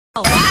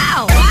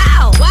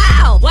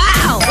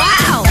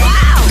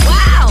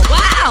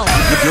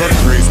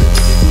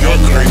You're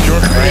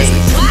crazy.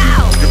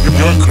 Wow.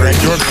 You're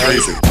crazy. You're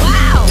crazy.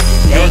 Wow.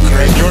 You're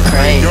crazy. You're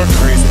crazy. You're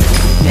crazy.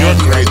 You're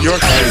crazy. You're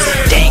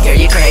crazy. Dang girl,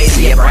 you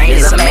crazy. Your brain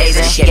is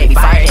amazing. She gave me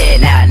fire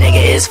head, now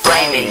nigga is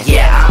flaming.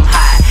 Yeah, I'm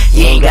hot.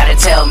 You ain't gotta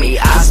tell me.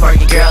 I spark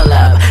your girl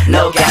up,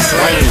 no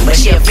gasoline, but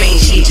she a fiend.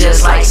 She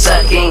just like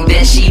sucking.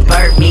 Then she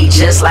burped me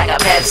just like a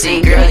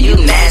Pepsi. Girl, you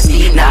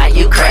nasty. Nah,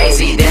 you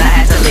crazy. Then I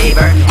had to leave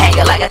her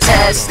hanging like a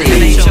testy.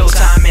 It ain't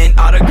showtime and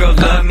all the girls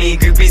love me.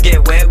 Groupies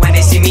get wet when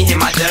they see me hit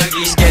my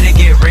Dougie. Scared to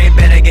get rid,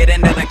 better get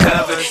under the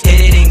cover. Hit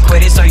it and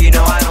quit it so you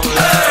know I don't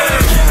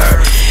love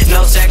her.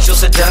 No sexual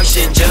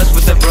seduction, just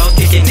with the bros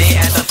kicking it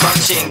at the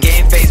function.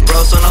 Game face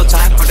bro, so no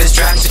time for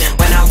distraction.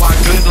 When I walk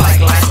through like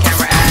lights,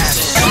 camera,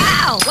 action.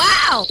 Wow,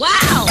 wow,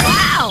 wow,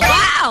 wow,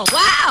 wow,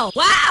 wow,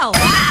 wow,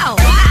 wow,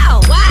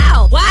 wow,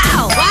 wow,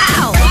 wow,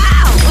 wow,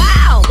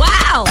 wow,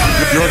 wow.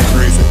 You're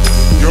crazy.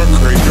 You're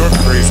crazy. You're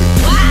crazy.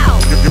 Wow.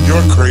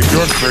 You're crazy.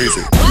 You're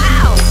crazy.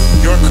 Wow.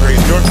 You're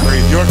crazy. You're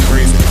crazy. You're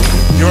crazy.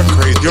 You're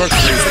crazy. You're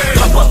crazy.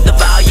 Pump up the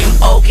volume,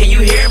 oh can you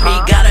hear me?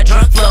 Got a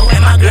drunk flow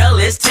and my girl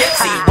is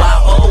tipsy.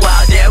 Wow, oh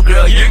wow, damn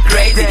girl, you're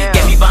crazy.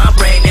 Get me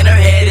vibrating and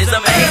her head is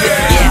amazing.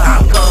 Yeah,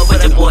 I'm cold,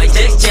 but your boy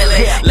just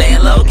chillin'.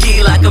 Laying low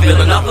key like a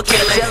villain off a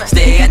killing.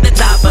 Stay at the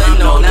top, but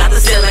no, not the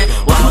ceiling.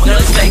 Wow, girl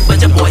is fake, but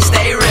your boy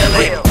stay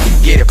real.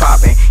 Get it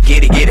poppin',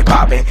 get it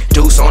poppin'.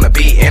 Deuce on the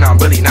beat and I'm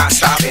really not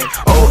stopping.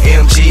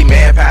 OMG,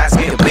 man, pass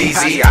me the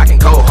bleezy. I can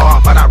go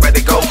hard, but I'd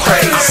rather go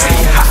crazy.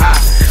 Haha,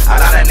 a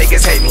lot of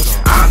niggas hate me.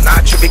 I'm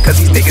not tripping cause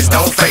these niggas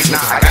don't face me.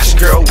 I got your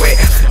girl wet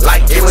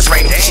like it was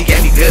raining. She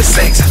gave me good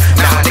sex.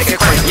 Now a nigga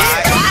crazy.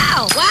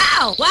 Wow,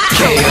 wow, wow,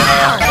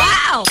 K-R.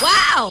 wow,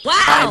 wow,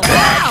 wow, I'm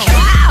back.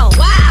 wow,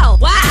 wow,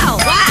 wow,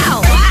 wow,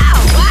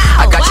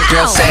 wow. I got your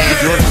girl saying,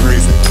 You're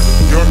crazy.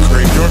 You're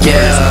crazy. You're crazy.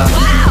 yeah.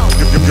 Wow,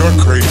 You're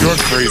crazy. You're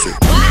crazy.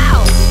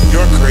 wow.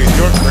 You're crazy.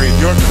 You're crazy.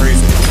 You're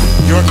crazy.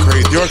 You're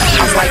crazy. You're crazy.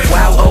 I was like,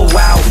 wow, oh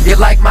wow, you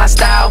like my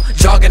style?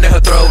 Jogging in her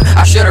throat,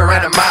 I should've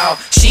ran a mile.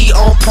 She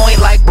on point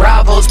like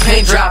Bravo's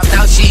pin drops.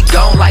 Now she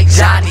gone like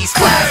Johnny's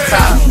flat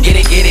top.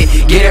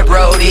 Get it,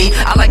 Brody.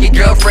 I like your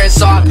girlfriend,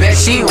 so I bet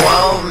she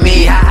want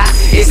me. Haha,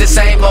 it's the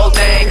same old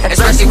thing,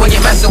 especially when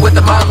you're messing with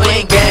the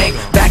modeling gang.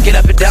 Back it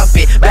up and dump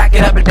it, back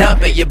it up and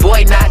dump it. Your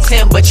boy not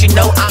Tim, but you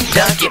know I'm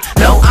dunking.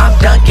 No, I'm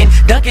dunking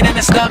in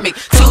the stomach.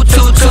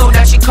 222,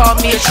 now she call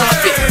me a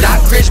trumpet. Not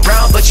Chris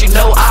Brown, but you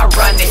know I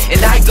run it,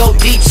 and I go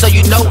deep, so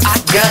you know I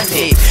gun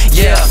it.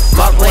 Yeah,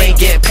 my boy ain't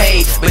get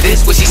paid, but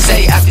this what she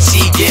say after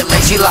she get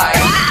laid. She like,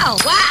 Wow,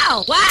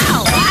 wow,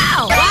 wow,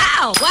 wow,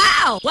 wow,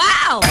 wow,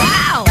 wow,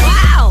 wow,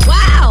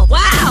 wow, wow,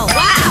 wow,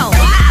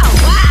 wow,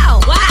 wow,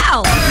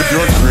 wow.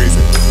 You're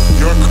crazy.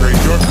 You're crazy.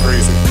 You're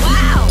crazy.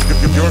 Wow.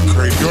 You're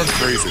crazy. You're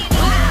crazy.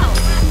 Wow.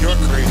 You're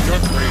crazy.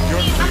 You're crazy.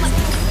 You're crazy.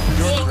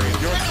 You're crazy.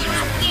 You're crazy.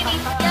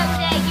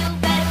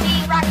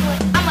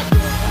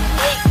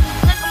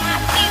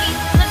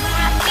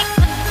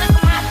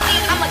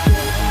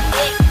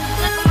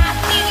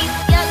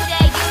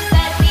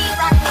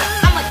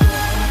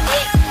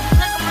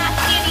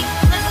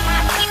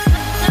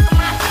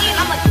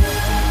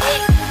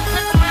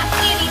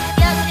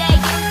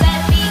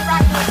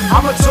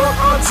 I'ma talk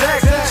on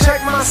deck,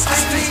 check my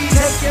steez.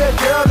 Take your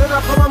girl, then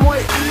I pull them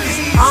with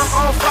ease. I'm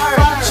on fire,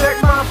 check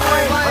my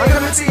flame. I'm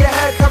coming to your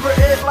head, cover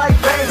it like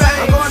bangs.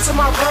 I'm going to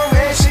my room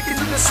and she can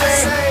do the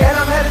same. And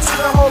I'm headed to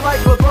the hole like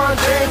LeBron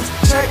James.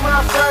 Check my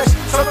fresh,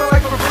 something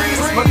like a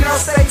breeze. My girl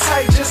stay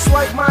tight, just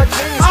like my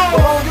jeans.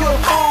 Oh, you a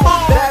fool,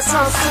 that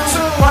sounds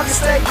too. Pocket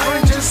stay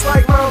green, just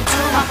like Mount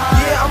Dew.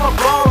 Yeah, I'm a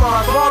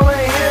baller, ball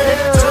ain't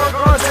here. Talk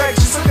on deck,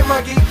 just look at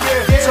my geek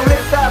gear. So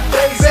hit that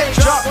bass,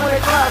 drop when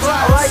it claps.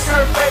 I like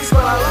her face,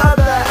 but I love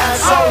that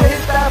ass. So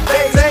hit that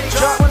bass,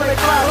 drop when it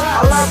claps.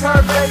 I love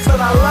her face, but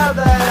I love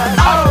that ass.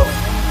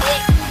 Oh.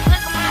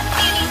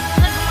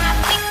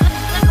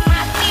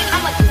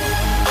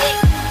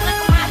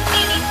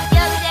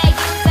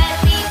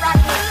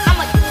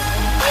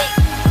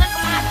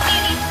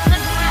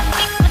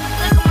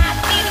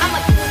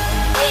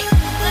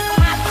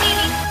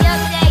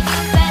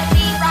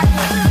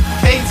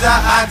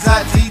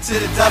 K.I.D to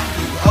the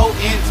W,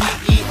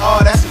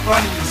 O-N-D-E-R, that's in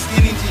front of you,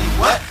 skinny G,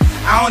 what?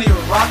 I don't even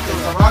rock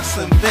those, I rock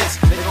some bits,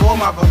 they all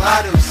my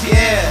ballados,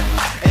 yeah.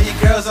 And your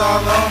girls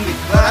all on me,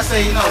 but I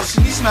say, you know,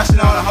 she be smashing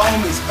all the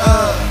homies,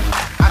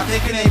 I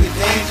think it ain't with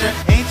danger.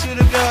 Ain't you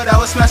the girl that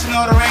was smashing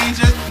all the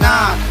Rangers?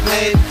 Nah,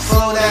 babe,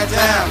 slow that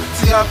down.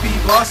 TRP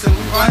Boston,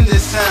 we run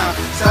this town.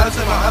 Shout out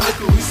to my other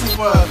crew, we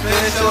super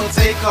official.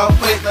 Take off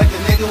quick like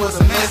the nigga was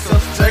a missile.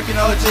 Jerking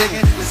or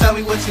jigging, just tell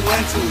me what you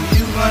into.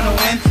 You gonna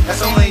win? That's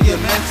only your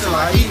mental.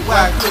 I eat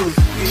white crews,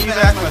 we even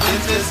ask my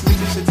dentist. We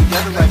do shit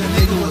together like the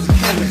nigga was a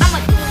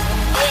chemist.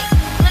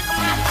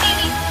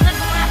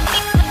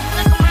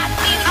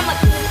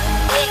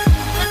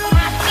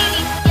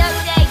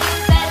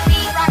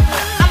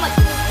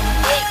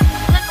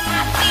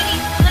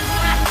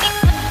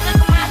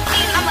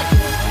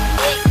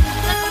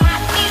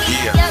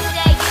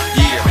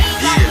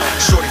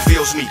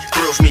 Me,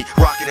 grills me,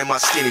 rocking in my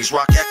skinny skinnies,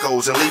 rock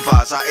echoes and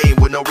Levi's. I aim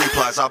with no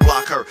replies, I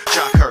block her,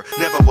 shock her,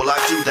 never will I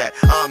do that.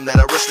 I'm that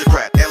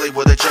aristocrat, Ellie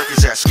where the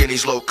jerky's at.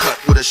 Skinnies low cut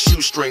with a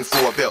shoestring for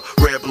a belt.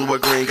 Red, blue or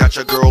green, got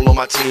your girl on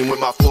my team with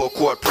my full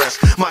court press.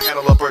 My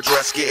handle up her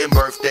dress, getting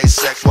birthday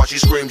sex while she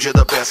screams you're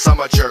the best. I'm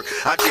a jerk,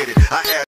 I did it, I had